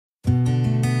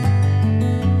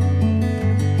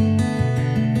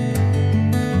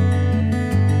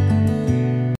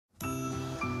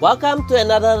Welcome to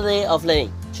another day of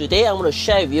learning. Today I'm going to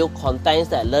share with you contents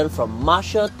that I learned from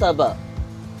Marshall Thurber,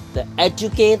 the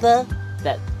educator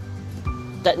that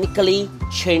technically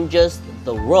changes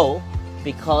the world,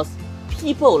 because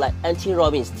people like Anthony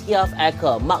Robbins, T.Harv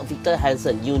Eker, Mark Victor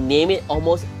Hansen, you name it,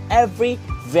 almost every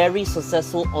very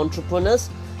successful entrepreneurs,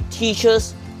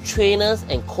 teachers, trainers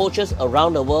and coaches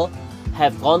around the world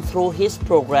have gone through his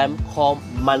program called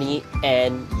Money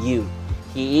and You.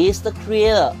 He is the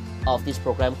creator of this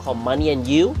program called Money and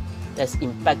You that's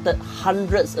impacted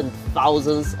hundreds and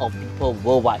thousands of people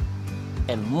worldwide,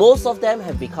 and most of them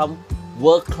have become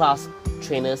world-class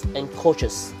trainers and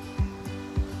coaches.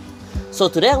 So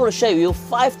today I'm going to share with you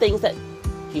 5 things that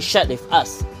he shared with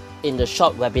us in the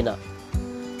short webinar.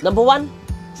 Number 1,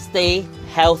 stay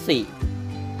healthy.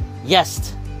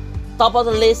 Yes, top of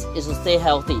the list is to stay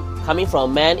healthy. Coming from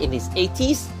a man in his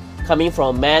 80s, coming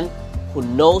from a man who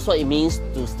knows what it means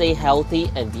to stay healthy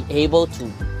and be able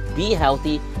to be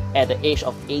healthy at the age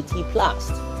of 80 plus.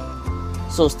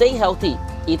 So staying healthy,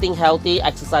 eating healthy,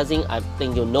 exercising, I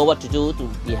think you know what to do to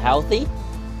be healthy.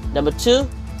 Number 2,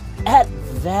 add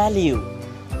value.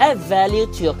 Add value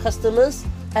to your customers,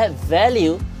 add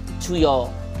value to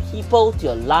your people, to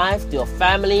your life, to your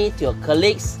family, to your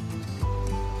colleagues.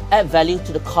 Add value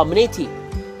to the community.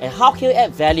 And how can you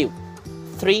add value?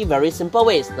 3 very simple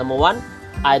ways. Number 1,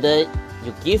 either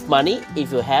you give money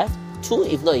if you have. 2,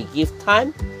 if not, you give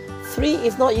time. 3,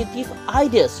 if not, you give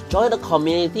ideas. Join the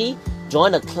community,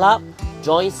 join a club,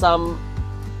 join some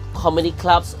community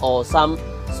clubs or some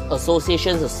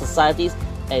associations or societies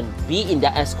and be in the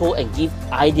EXCO and give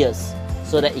ideas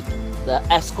so that the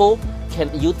EXCO can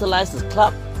utilize the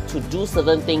club to do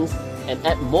certain things and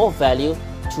add more value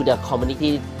to their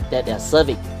community that they are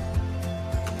serving.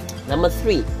 Number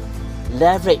 3,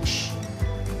 leverage.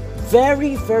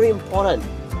 Very, very important.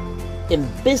 In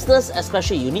business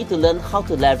especially, you need to learn how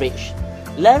to leverage.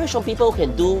 Leverage on people who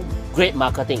can do great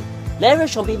marketing.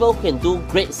 Leverage on people who can do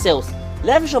great sales.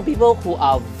 Leverage on people who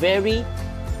are very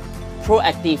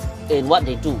proactive in what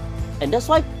they do. And that's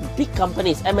why big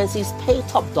companies, MNCs, pay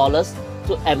top dollars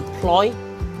to employ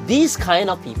these kind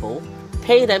of people,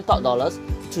 pay them top dollars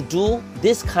to do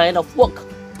this kind of work,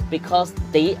 because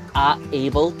they are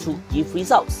able to give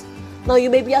results. Now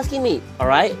you may be asking me,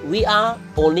 alright, we are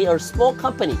only a small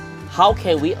company. How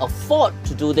can we afford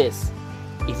to do this?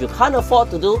 If you can't afford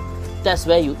to do, that's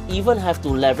where you even have to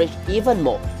leverage even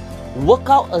more. Work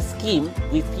out a scheme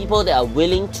with people that are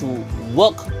willing to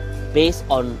work based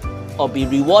on or be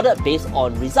rewarded based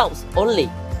on results only.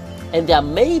 And there are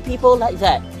many people like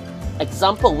that.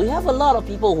 Example, we have a lot of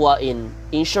people who are in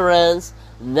insurance,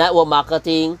 network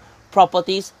marketing,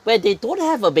 properties, where they don't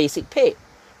have a basic pay.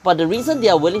 But the reason they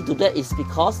are willing to do that is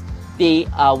because they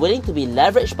are willing to be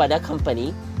leveraged by their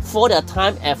company for their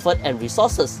time, effort and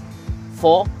resources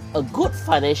for a good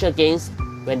financial gains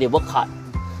when they work hard.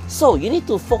 So you need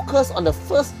to focus on the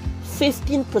first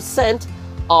 15%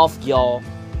 of your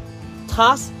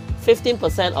tasks,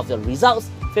 15% of your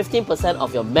results, 15%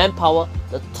 of your manpower,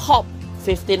 the top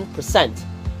 15%.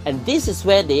 And this is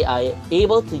where they are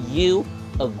able to yield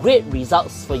a great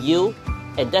results for you,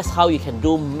 and that's how you can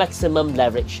do maximum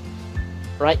leverage.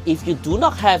 Right? If you do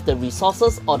not have the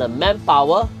resources or the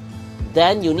manpower,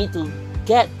 then you need to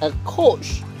get a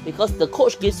coach, because the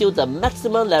coach gives you the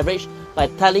maximum leverage by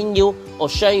telling you or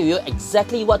sharing with you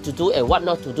exactly what to do and what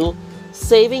not to do,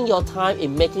 saving your time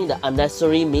in making the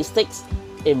unnecessary mistakes,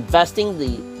 investing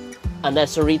the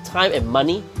unnecessary time and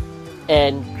money,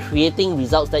 and creating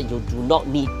results that you do not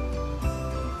need.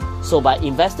 So by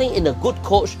investing in a good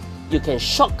coach, you can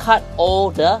shortcut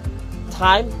all the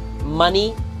time,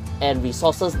 money and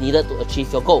resources needed to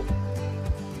achieve your goal.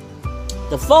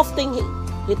 The 4th thing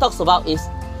he talks about is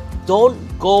don't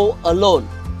go alone.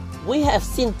 We have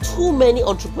seen too many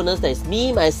entrepreneurs, that is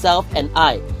me, myself and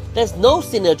I. There's no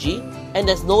synergy and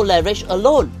there's no leverage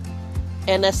alone.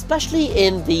 And especially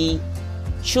in the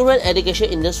children education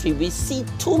industry, we see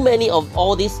too many of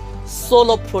all these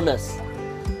solopreneurs.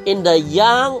 In the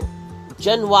young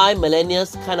Gen Y,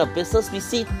 millennials kind of business, we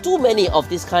see too many of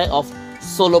this kind of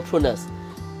solopreneurs.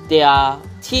 Their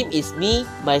team is me,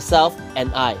 myself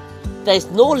and I. There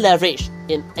is no leverage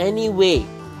in any way,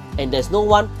 and there's no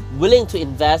one willing to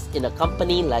invest in a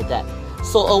company like that.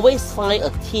 So always find a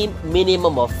team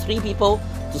minimum of 3 people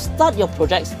to start your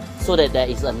projects, so that there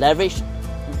is a leverage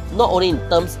not only in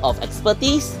terms of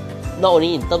expertise, not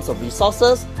only in terms of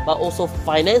resources, but also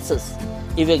finances.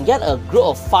 If you can get a group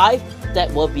of 5,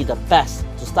 that will be the best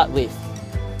to start with.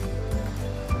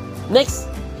 Next,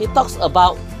 he talks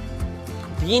about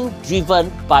being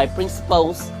driven by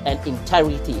principles and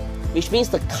integrity, which means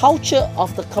the culture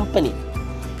of the company.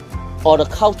 or the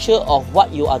culture of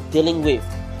what you are dealing with.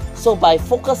 So by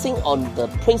focusing on the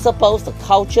principles, the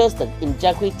cultures, the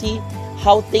integrity,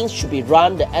 how things should be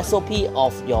run, the SOP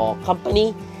of your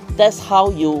company, that's how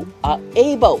you are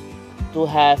able to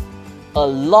have a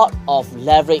lot of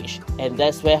leverage, and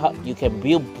that's where you can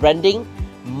build branding,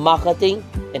 marketing,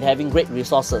 and having great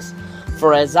resources.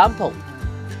 For example,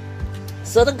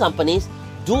 certain companies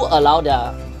do allow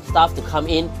their staff to come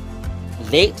in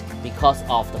late because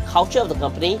of the culture of the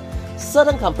company.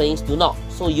 Certain companies do not.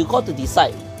 So you got to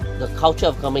decide the culture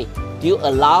of the company. Do you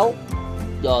allow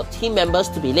your team members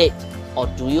to be late, or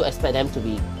do you expect them to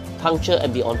be punctual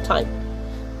and be on time?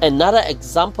 Another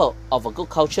example of a good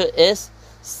culture is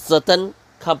certain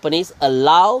companies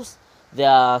allows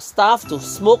their staff to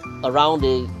smoke around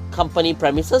the company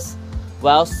premises,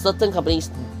 while certain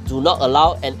companies do not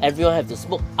allow, and everyone have to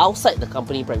smoke outside the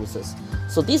company premises.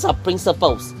 So these are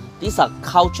principles, these are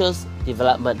cultures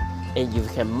development, and if you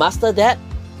can master that,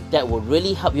 that will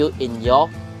really help you in your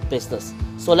business.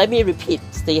 So let me repeat: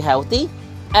 stay healthy,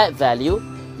 add value,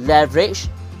 leverage,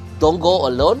 don't go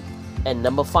alone, and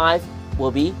number 5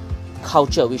 will be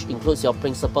culture, which includes your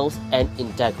principles and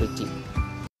integrity.